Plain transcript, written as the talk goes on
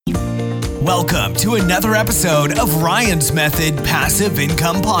Welcome to another episode of Ryan's Method Passive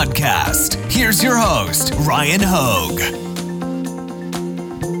Income Podcast. Here's your host, Ryan Hogue.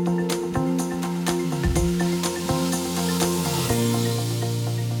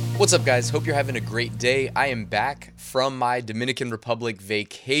 What's up, guys? Hope you're having a great day. I am back from my Dominican Republic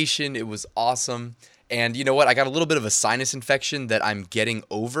vacation. It was awesome. And you know what? I got a little bit of a sinus infection that I'm getting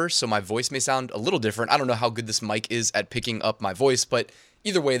over, so my voice may sound a little different. I don't know how good this mic is at picking up my voice, but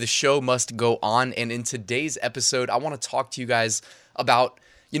either way, the show must go on. And in today's episode, I want to talk to you guys about,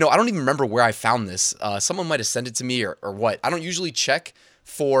 I don't even remember where I found this. Someone might have sent it to me or what. I don't usually check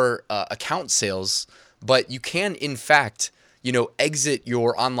for account sales, but you can, in fact, exit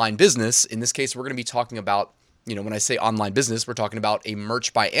your online business. In this case, we're going to be talking about, when I say online business, we're talking about a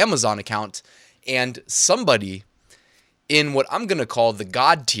Merch by Amazon account and somebody in what I'm going to call the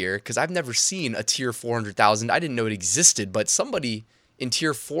God tier, because I've never seen a tier 400,000. I didn't know it existed, but somebody in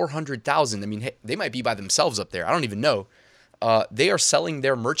tier 400,000, I mean, hey, they might be by themselves up there. I don't even know. They are selling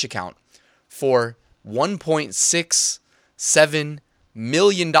their merch account for $1.67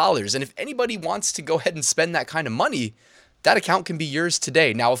 million. And if anybody wants to go ahead and spend that kind of money, that account can be yours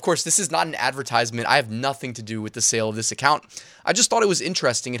today. Now, of course, this is not an advertisement. I have nothing to do with the sale of this account. I just thought it was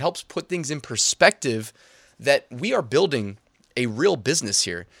interesting. It helps put things in perspective that we are building a real business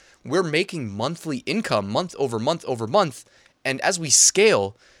here. We're making monthly income month over month over month. And as we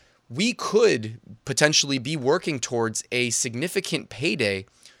scale, we could potentially be working towards a significant payday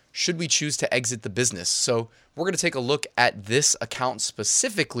should we choose to exit the business. So we're going to take a look at this account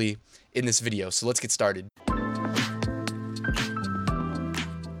specifically in this video. So let's get started.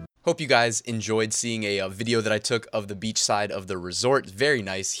 Hope you guys enjoyed seeing a video that I took of the beach side of the resort. Very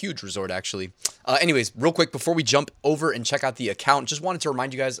nice, huge resort actually. Anyways, real quick, before we jump over and check out the account, just wanted to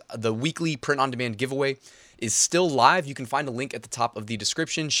remind you guys the weekly print-on-demand giveaway is still live. You can find a link at the top of the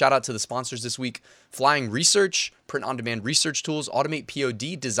description. Shout out to the sponsors this week: Flying Research, print-on-demand research tools, Automate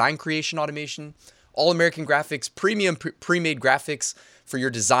POD, design creation automation, All-American Graphics, premium pre-made graphics for your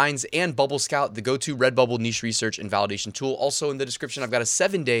designs, and Bubble Scout, the go-to Redbubble niche research and validation tool. Also in the description, I've got a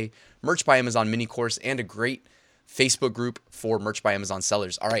 7-day Merch by Amazon mini course and a great Facebook group for Merch by Amazon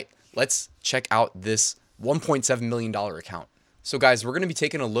sellers. All right, let's check out this $1.7 million account. So guys, we're going to be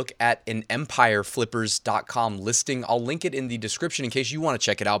taking a look at an EmpireFlippers.com listing. I'll link it in the description in case you want to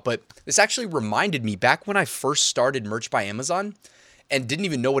check it out. But this actually reminded me back when I first started Merch by Amazon and didn't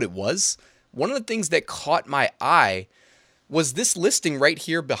even know what it was. One of the things that caught my eye was this listing right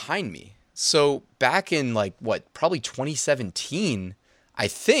here behind me. So back in probably 2017, I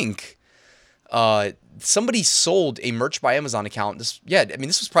think, somebody sold a Merch by Amazon account. This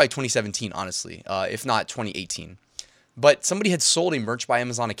was probably 2017, honestly, if not 2018. But somebody had sold a Merch by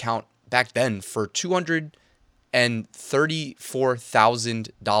Amazon account back then for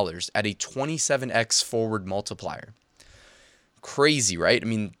 $234,000 at a 27x forward multiplier. Crazy, right? I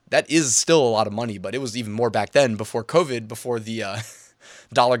mean, that is still a lot of money, but it was even more back then before COVID, before the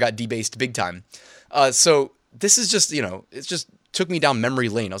dollar got debased big time. So this is just, it just took me down memory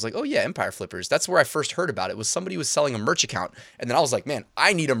lane. I was like, oh yeah, Empire Flippers. That's where I first heard about it. Was somebody was selling a merch account. And then I was like, man,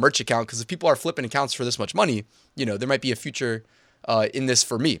 I need a merch account because if people are flipping accounts for this much money, there might be a future in this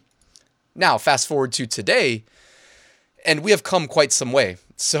for me. Now, fast forward to today, and we have come quite some way.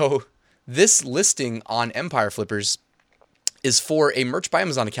 So this listing on Empire Flippers is for a Merch by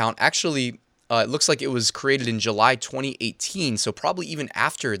Amazon account. Actually, it looks like it was created in July 2018. So probably even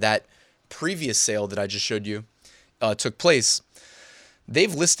after that previous sale that I just showed you took place.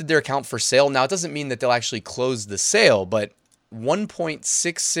 They've listed their account for sale. Now, it doesn't mean that they'll actually close the sale, but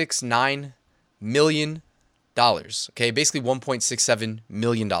 $1.669 million. Okay, basically $1.67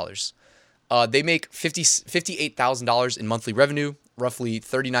 million. They make $58,000 in monthly revenue, roughly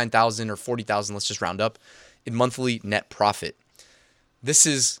 $39,000 or $40,000, let's just round up, in monthly net profit. This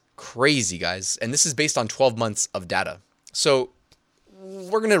is crazy, guys. And this is based on 12 months of data. So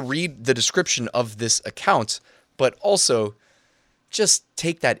we're going to read the description of this account, but also just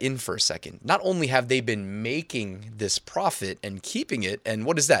take that in for a second. Not only have they been making this profit and keeping it, and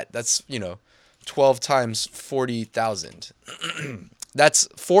what is that? That's, 12 times 40,000. That's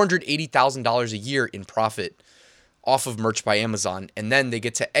 $480,000 a year in profit off of Merch by Amazon. And then they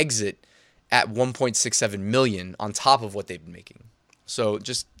get to exit at 1.67 million on top of what they've been making. So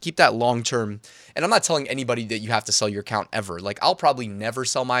just keep that long term. And I'm not telling anybody that you have to sell your account ever. I'll probably never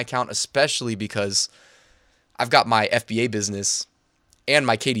sell my account, especially because I've got my FBA business and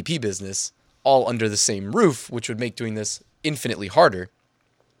my KDP business all under the same roof, which would make doing this infinitely harder.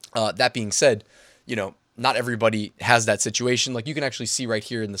 That being said, not everybody has that situation. Like you can actually see right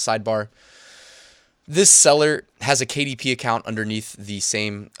here in the sidebar, This seller has a KDP account underneath the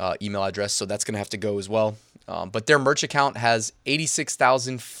same email address, so that's going to have to go as well. But their merch account has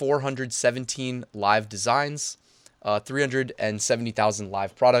 86,417 live designs, 370,000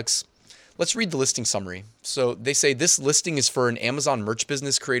 live products. Let's read the listing summary. So they say this listing is for an Amazon merch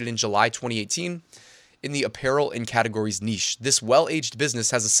business created in July 2018 in the apparel and categories niche. This well-aged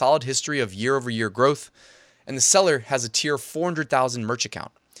business has a solid history of year-over-year growth, and the seller has a tier 400,000 merch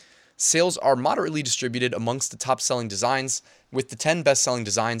account. Sales are moderately distributed amongst the top-selling designs, with the 10 best-selling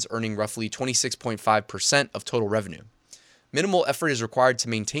designs earning roughly 26.5% of total revenue. Minimal effort is required to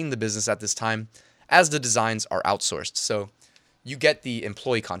maintain the business at this time, as the designs are outsourced. So you get the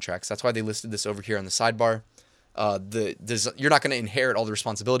employee contracts. That's why they listed this over here on the sidebar. You're not going to inherit all the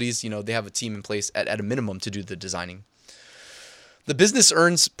responsibilities. They have a team in place at a minimum to do the designing. The business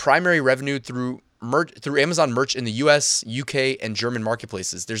earns primary revenue through Amazon merch in the US, UK, and German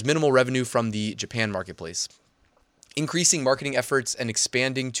marketplaces. There's minimal revenue from the Japan marketplace. Increasing marketing efforts and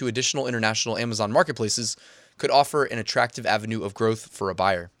expanding to additional international Amazon marketplaces could offer an attractive avenue of growth for a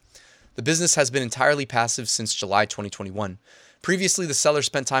buyer. The business has been entirely passive since July 2021. Previously, the seller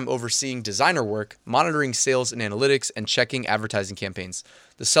spent time overseeing designer work, monitoring sales and analytics, and checking advertising campaigns.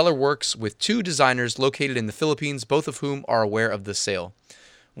 The seller works with 2 designers located in the Philippines, both of whom are aware of the sale.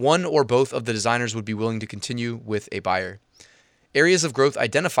 One or both of the designers would be willing to continue with a buyer. Areas of growth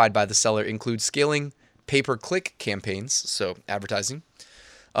identified by the seller include scaling pay-per-click campaigns, so advertising,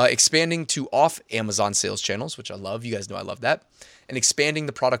 expanding to off-Amazon sales channels, which I love. You guys know I love that. And expanding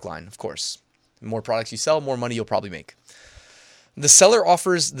the product line, of course. The more products you sell, more money you'll probably make. The seller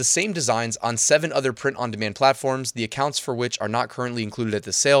offers the same designs on 7 other print-on-demand platforms, the accounts for which are not currently included at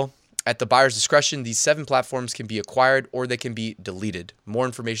the sale. At the buyer's discretion, these 7 platforms can be acquired or they can be deleted. More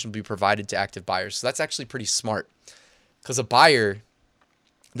information will be provided to active buyers. So that's actually pretty smart, because a buyer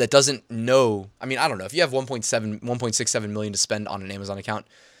that doesn't know, I don't know, if you have 1.67 million to spend on an Amazon account,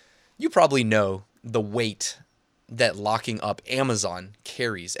 you probably know the weight that locking up Amazon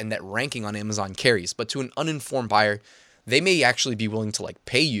carries and that ranking on Amazon carries. But to an uninformed buyer, they may actually be willing to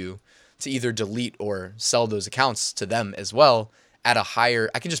pay you to either delete or sell those accounts to them as well at a higher,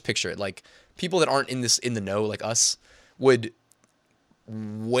 I can just picture it, people that aren't in the know, like us, would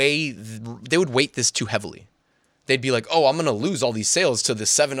weight this too heavily. They'd be like, oh, I'm going to lose all these sales to the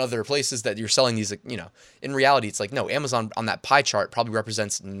 7 other places that you're selling these, In reality, it's no, Amazon on that pie chart probably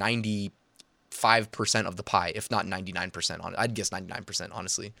represents 95% of the pie, if not 99%. I'd guess 99%,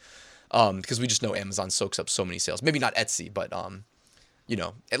 honestly. Because we just know Amazon soaks up so many sales. Maybe not Etsy, but,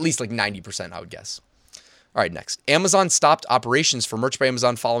 at least 90%, I would guess. All right, next. Amazon stopped operations for Merch by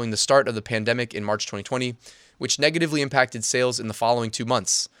Amazon following the start of the pandemic in March 2020, which negatively impacted sales in the following 2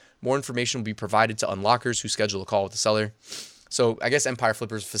 months. More information will be provided to unlockers who schedule a call with the seller. So I guess Empire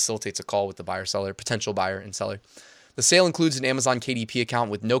Flippers facilitates a call with the potential buyer and seller. The sale includes an Amazon KDP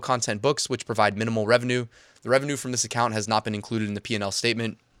account with no content books, which provide minimal revenue. The revenue from this account has not been included in the P&L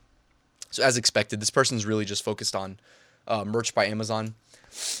statement. So as expected, this person's really just focused on Merch by Amazon.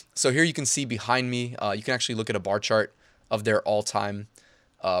 So here you can see behind me, you can actually look at a bar chart of their all-time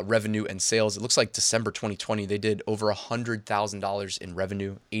revenue and sales. It looks like December 2020, they did over $100,000 in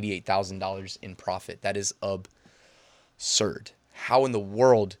revenue, $88,000 in profit. That is absurd. How in the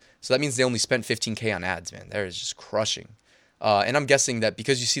world? So that means they only spent $15K on ads, man. That is just crushing. And I'm guessing that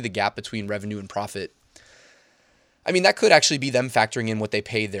because you see the gap between revenue and profit, that could actually be them factoring in what they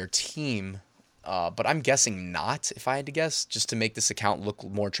pay their team. But I'm guessing not, if I had to guess, just to make this account look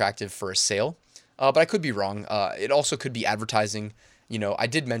more attractive for a sale. But I could be wrong. It also could be advertising. I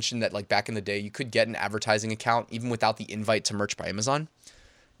did mention that back in the day, you could get an advertising account even without the invite to Merch by Amazon.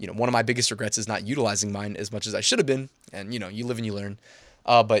 One of my biggest regrets is not utilizing mine as much as I should have been. And, you live and you learn.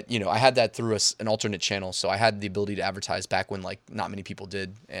 But I had that through an alternate channel. So I had the ability to advertise back when not many people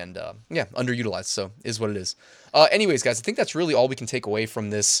did. And underutilized. So is what it is. Anyways, guys, I think that's really all we can take away from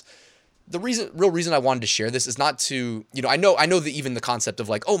this. The real reason I wanted to share this is not to, I know that even the concept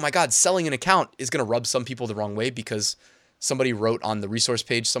of oh my God, selling an account is going to rub some people the wrong way because somebody wrote on the resource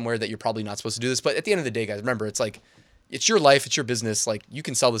page somewhere that you're probably not supposed to do this. But at the end of the day, guys, remember, it's it's your life, it's your business. You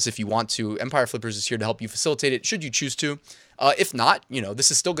can sell this if you want to. Empire Flippers is here to help you facilitate it, should you choose to. If not,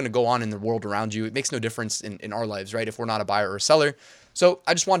 this is still going to go on in the world around you. It makes no difference in our lives, right? If we're not a buyer or a seller. So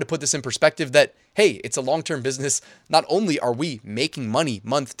I just wanted to put this in perspective that, hey, it's a long-term business. Not only are we making money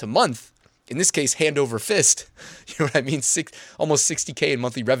month to month, in this case, hand over fist, you know what I mean? Almost 60K in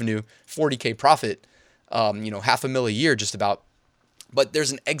monthly revenue, 40K profit, $500,000 a year just about. But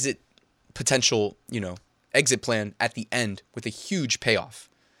there's an exit potential, exit plan at the end with a huge payoff.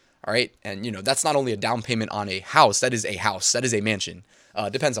 All right. And, that's not only a down payment on a house. That is a mansion.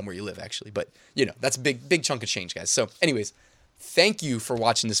 Depends on where you live, actually. But, that's a big chunk of change, guys. So anyways, thank you for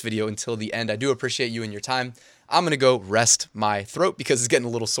watching this video until the end. I do appreciate you and your time. I'm going to go rest my throat because it's getting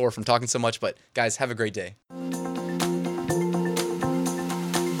a little sore from talking so much. But guys, have a great day.